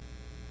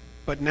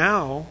 But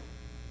now,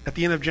 at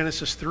the end of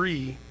Genesis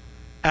 3,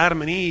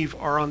 Adam and Eve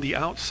are on the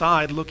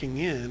outside looking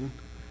in,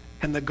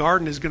 and the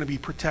garden is going to be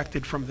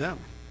protected from them.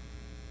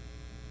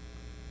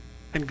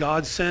 And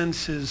God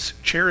sends his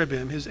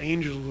cherubim, his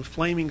angels with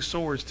flaming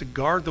swords to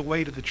guard the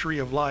way to the tree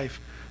of life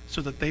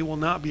so that they will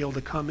not be able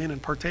to come in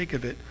and partake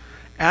of it.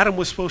 Adam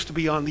was supposed to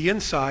be on the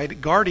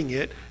inside guarding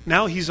it.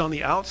 Now he's on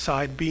the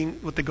outside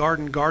being with the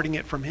garden guarding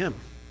it from him.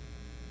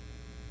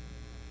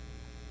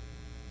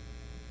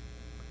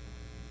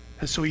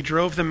 And so he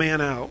drove the man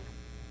out,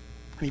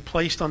 and he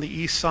placed on the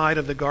east side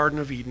of the Garden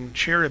of Eden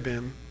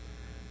cherubim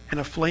and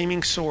a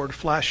flaming sword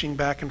flashing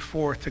back and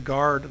forth to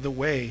guard the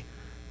way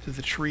to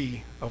the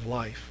tree of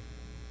life.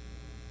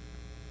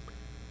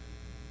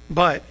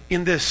 But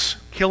in this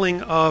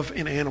killing of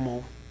an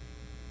animal,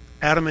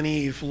 Adam and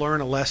Eve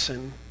learn a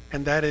lesson,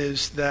 and that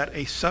is that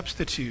a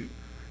substitute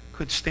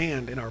could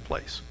stand in our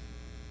place.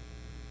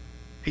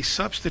 A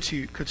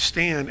substitute could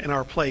stand in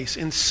our place.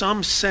 In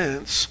some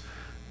sense,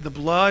 the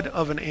blood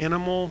of an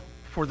animal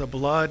for the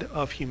blood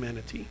of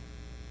humanity.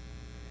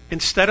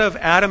 Instead of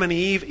Adam and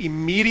Eve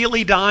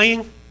immediately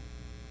dying,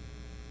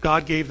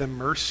 God gave them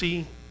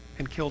mercy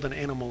and killed an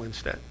animal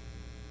instead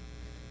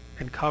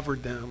and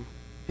covered them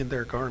in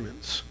their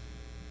garments,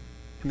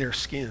 in their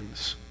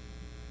skins.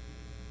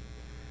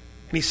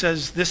 And he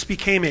says this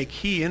became a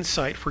key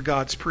insight for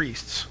God's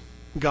priests.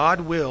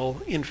 God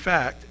will, in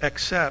fact,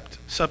 accept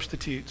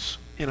substitutes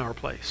in our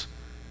place.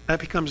 That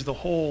becomes the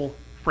whole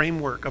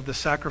framework of the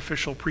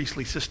sacrificial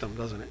priestly system,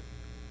 doesn't it?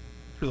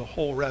 Through the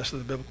whole rest of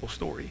the biblical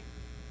story.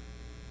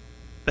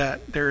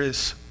 That there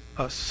is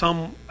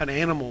an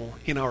animal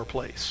in our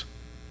place,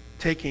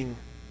 taking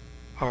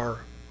our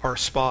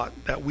spot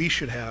that we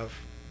should have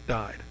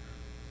died.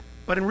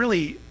 But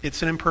really,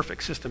 it's an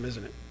imperfect system,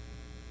 isn't it?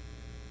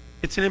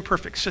 It's an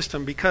imperfect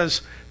system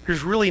because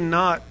there's really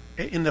not,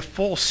 in the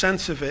full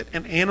sense of it,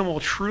 an animal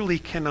truly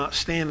cannot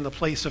stand in the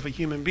place of a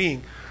human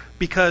being,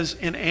 because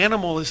an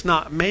animal is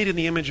not made in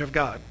the image of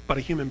God, but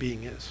a human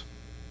being is.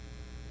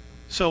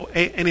 So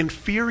an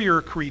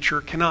inferior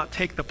creature cannot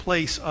take the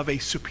place of a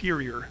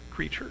superior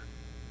creature.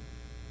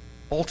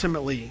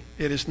 Ultimately,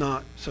 it is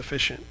not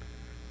sufficient.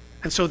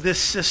 And so this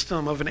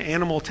system of an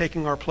animal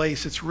taking our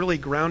place, it's really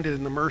grounded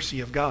in the mercy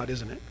of God,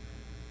 isn't it?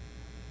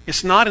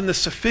 It's not in the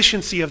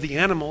sufficiency of the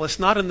animal. It's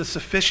not in the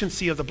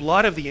sufficiency of the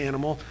blood of the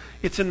animal.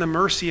 It's in the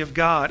mercy of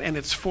God, and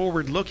it's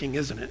forward-looking,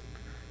 isn't it,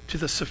 to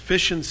the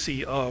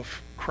sufficiency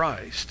of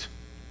Christ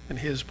and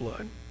his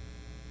blood.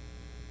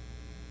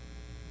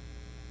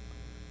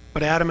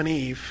 But Adam and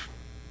Eve,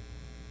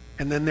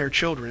 and then their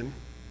children,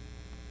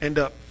 end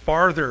up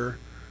farther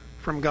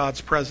from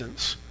God's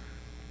presence.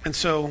 And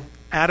so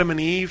Adam and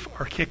Eve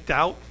are kicked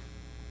out,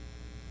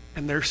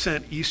 and they're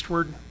sent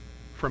eastward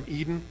from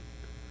Eden.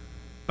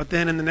 But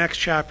then in the next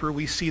chapter,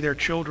 we see their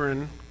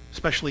children,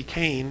 especially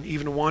Cain,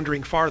 even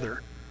wandering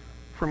farther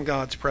from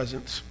God's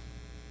presence.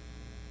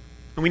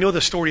 And we know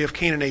the story of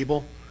Cain and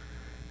Abel,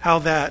 how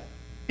that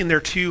in their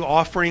two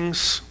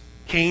offerings,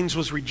 Cain's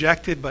was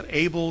rejected, but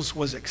Abel's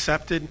was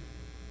accepted.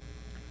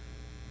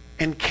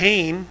 And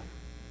Cain,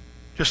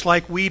 just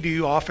like we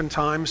do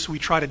oftentimes, we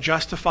try to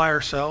justify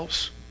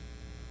ourselves.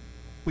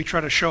 We try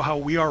to show how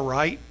we are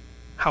right,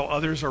 how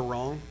others are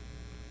wrong.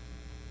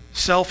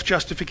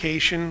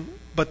 Self-justification,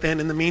 but then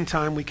in the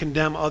meantime we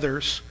condemn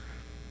others.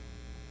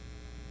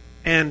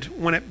 And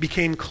when it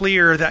became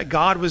clear that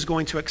God was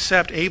going to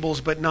accept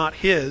Abel's but not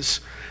his,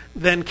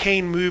 then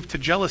Cain moved to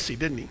jealousy,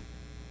 didn't he?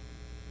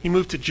 He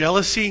moved to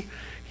jealousy,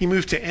 he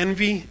moved to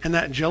envy, and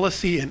that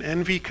jealousy and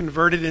envy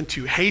converted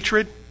into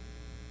hatred.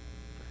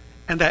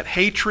 And that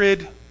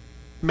hatred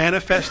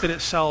manifested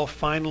itself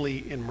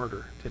finally in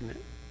murder, didn't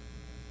it?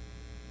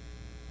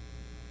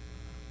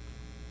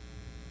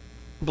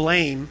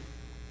 Blame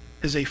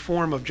is a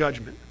form of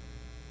judgment.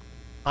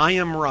 I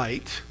am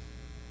right,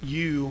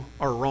 you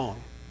are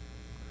wrong.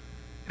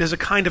 It is a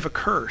kind of a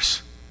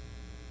curse.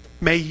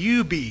 May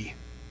you be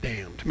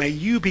damned. May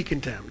you be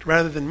condemned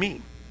rather than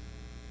me.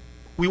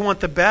 We want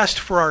the best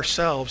for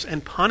ourselves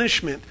and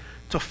punishment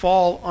to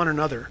fall on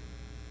another.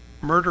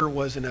 Murder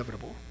was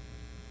inevitable.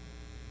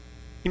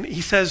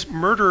 He says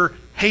murder,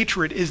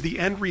 hatred, is the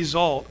end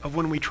result of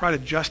when we try to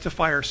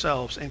justify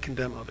ourselves and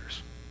condemn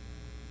others.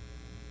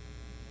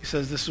 He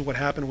says this is what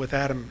happened with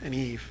Adam and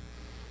Eve.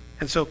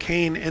 And so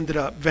Cain ended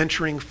up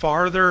venturing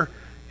farther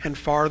and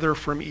farther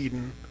from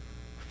Eden,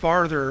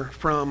 farther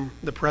from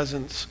the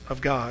presence of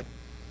God.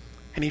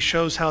 And he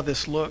shows how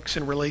this looks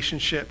in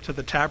relationship to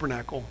the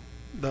tabernacle,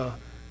 the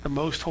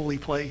most holy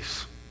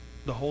place,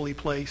 the holy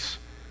place.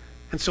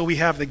 And so we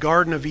have the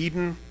Garden of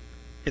Eden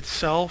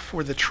itself,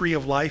 where the tree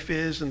of life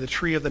is and the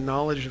tree of the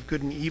knowledge of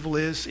good and evil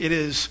is. It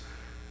is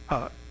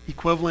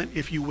equivalent,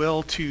 if you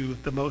will, to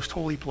the most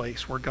holy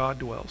place where God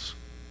dwells.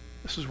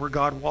 This is where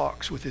God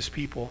walks with his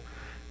people.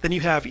 Then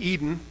you have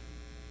Eden,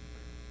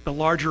 the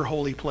larger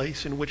holy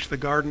place in which the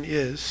garden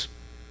is.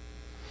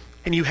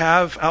 And you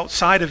have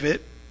outside of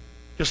it,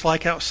 just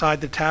like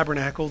outside the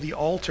tabernacle, the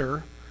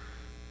altar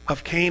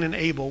of Cain and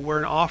Abel, where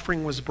an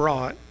offering was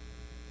brought.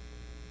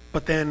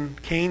 But then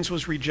Cain's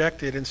was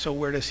rejected, and so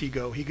where does he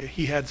go?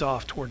 He heads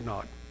off toward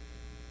Nod,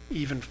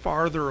 even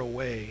farther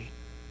away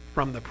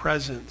from the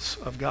presence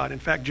of God. In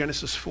fact,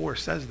 Genesis 4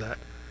 says that.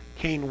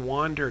 Cain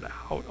wandered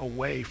out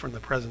away from the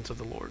presence of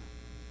the Lord.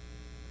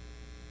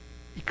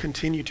 He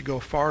continued to go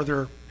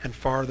farther and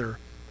farther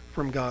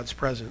from God's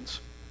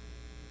presence.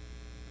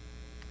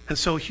 And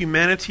so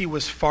humanity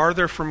was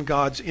farther from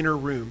God's inner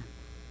room.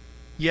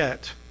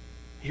 Yet,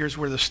 here's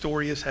where the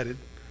story is headed.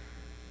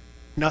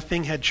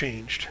 Nothing had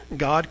changed.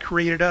 God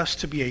created us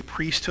to be a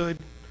priesthood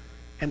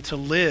and to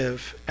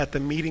live at the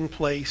meeting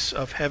place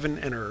of heaven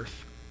and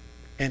earth,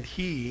 and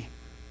he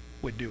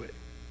would do it.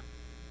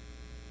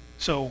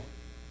 So,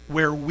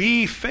 where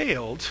we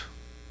failed,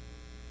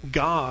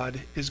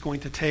 God is going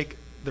to take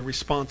the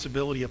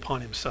responsibility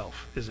upon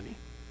himself, isn't he?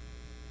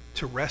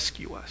 To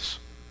rescue us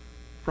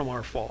from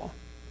our fall,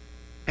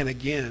 and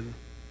again,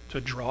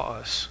 to draw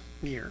us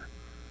near.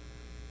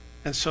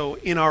 And so,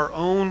 in our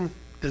own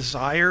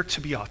desire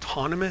to be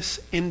autonomous,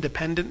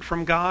 independent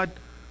from God,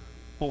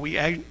 what we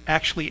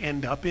actually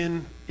end up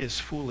in is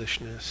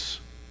foolishness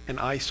and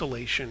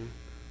isolation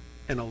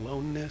and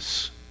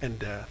aloneness and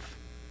death.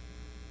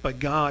 But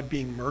God,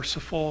 being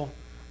merciful,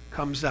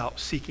 comes out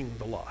seeking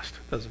the lost,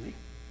 doesn't he?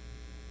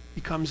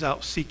 He comes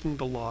out seeking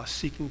the lost,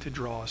 seeking to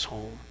draw us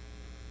home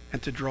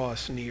and to draw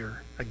us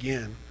near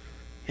again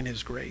in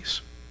his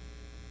grace.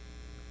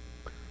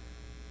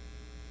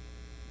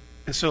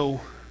 And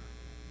so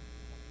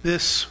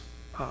these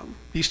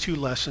two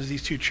lessons,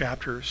 these two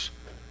chapters,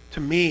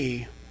 to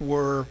me,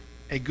 were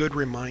a good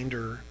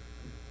reminder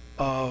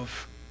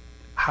of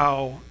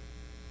how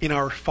in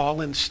our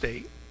fallen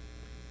state,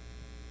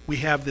 we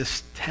have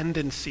this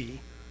tendency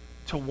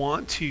to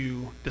want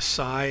to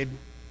decide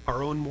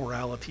our own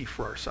morality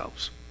for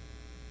ourselves.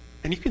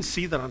 And you can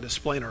see that on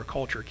display in our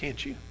culture,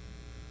 can't you?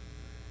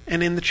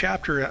 And in the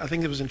chapter, I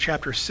think it was in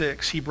chapter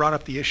 6, he brought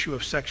up the issue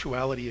of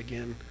sexuality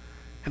again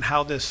and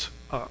how this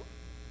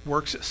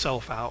works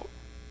itself out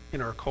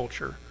in our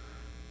culture.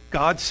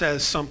 God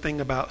says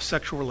something about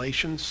sexual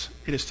relations.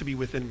 It is to be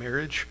within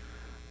marriage.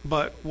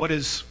 But what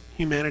does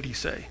humanity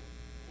say?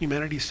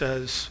 Humanity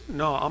says,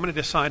 no, I'm going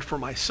to decide for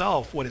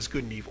myself what is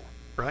good and evil,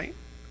 right?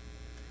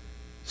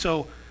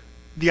 So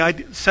the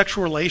idea,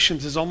 sexual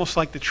relations is almost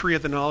like the tree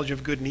of the knowledge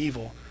of good and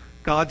evil.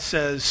 God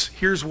says,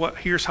 here's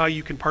how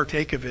you can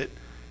partake of it,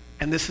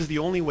 and this is the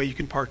only way you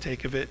can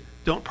partake of it.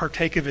 Don't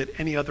partake of it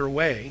any other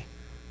way,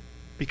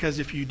 because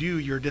if you do,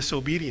 you're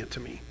disobedient to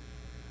me.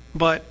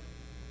 But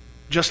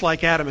just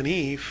like Adam and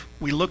Eve,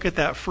 we look at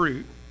that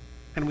fruit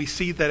and we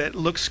see that it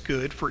looks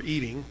good for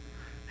eating,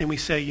 and we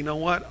say, you know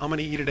what, I'm going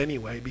to eat it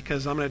anyway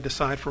because I'm going to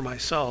decide for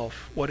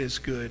myself what is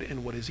good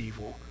and what is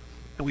evil.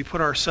 And we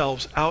put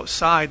ourselves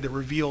outside the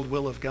revealed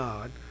will of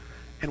God,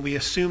 and we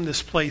assume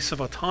this place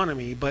of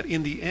autonomy, but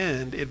in the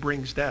end, it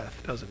brings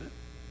death, doesn't it?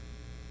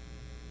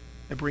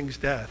 It brings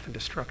death and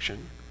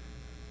destruction.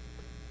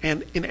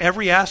 And in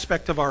every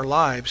aspect of our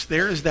lives,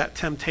 there is that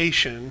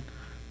temptation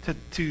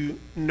to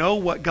know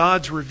what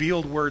God's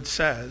revealed word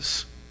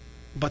says,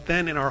 but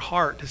then in our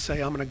heart to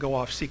say, I'm going to go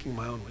off seeking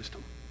my own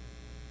wisdom.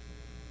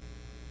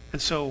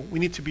 And so we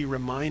need to be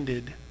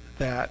reminded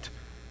that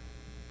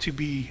to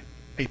be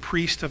a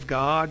priest of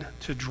God,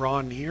 to draw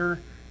near,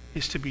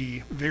 is to be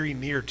very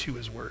near to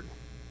his word,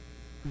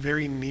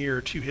 very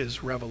near to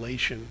his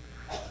revelation,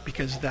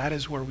 because that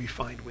is where we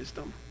find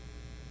wisdom,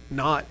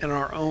 not in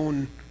our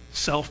own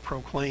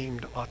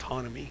self-proclaimed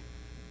autonomy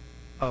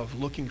of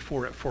looking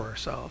for it for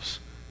ourselves.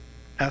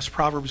 As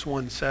Proverbs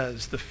 1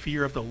 says, the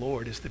fear of the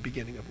Lord is the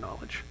beginning of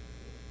knowledge.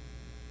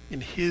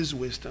 In his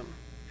wisdom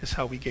is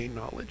how we gain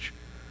knowledge.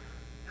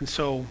 And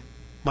so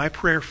my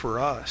prayer for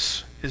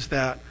us is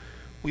that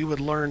we would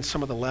learn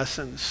some of the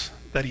lessons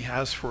that he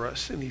has for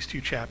us in these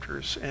two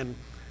chapters, and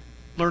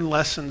learn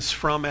lessons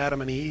from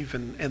Adam and Eve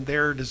and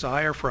their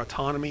desire for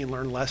autonomy, and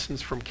learn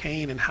lessons from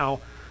Cain and how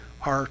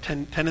our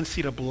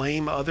tendency to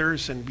blame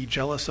others and be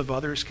jealous of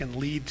others can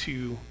lead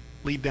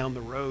down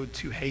the road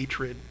to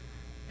hatred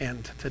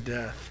and to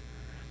death.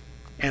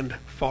 and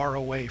far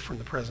away from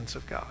the presence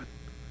of God.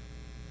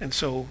 And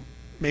so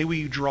may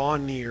we draw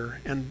near,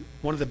 and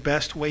one of the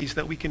best ways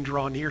that we can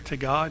draw near to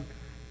God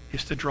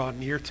is to draw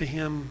near to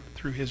him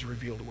through his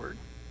revealed word,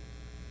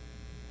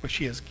 which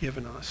he has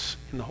given us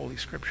in the Holy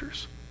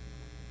Scriptures.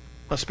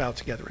 Let's bow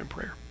together in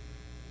prayer.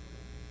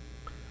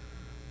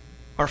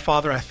 Our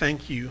Father, I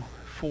thank you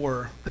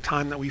for the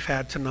time that we've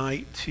had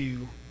tonight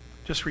to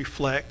just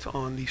reflect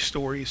on these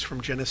stories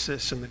from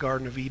Genesis and the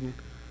Garden of Eden,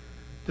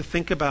 to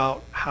think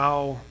about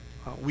how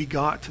we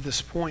got to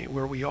this point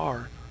where we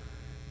are,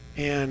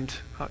 and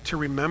to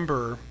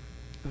remember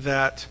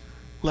that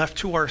left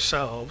to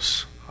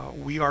ourselves,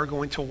 we are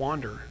going to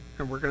wander,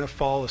 and we're going to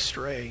fall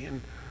astray,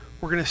 and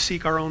we're going to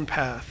seek our own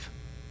path.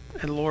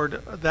 And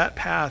Lord, that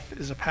path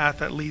is a path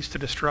that leads to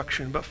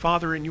destruction. But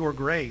Father, in your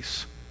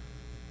grace,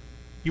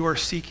 you are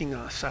seeking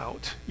us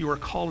out. You are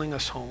calling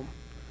us home.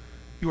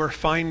 You are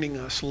finding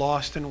us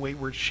lost and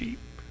wayward sheep.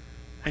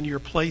 And you're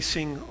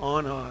placing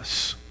on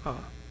us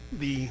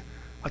the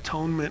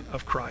atonement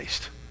of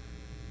Christ,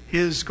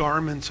 his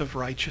garments of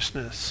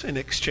righteousness in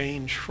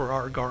exchange for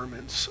our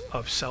garments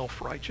of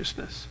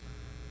self-righteousness.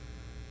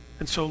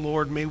 And so,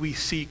 Lord, may we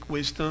seek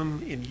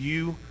wisdom in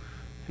you,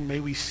 and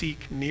may we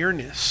seek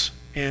nearness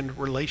and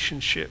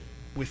relationship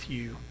with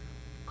you,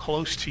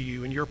 close to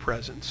you in your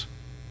presence.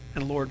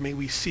 And Lord, may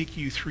we seek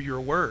you through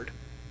your word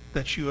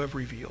that you have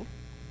revealed.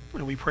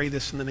 And we pray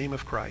this in the name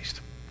of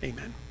Christ.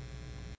 Amen.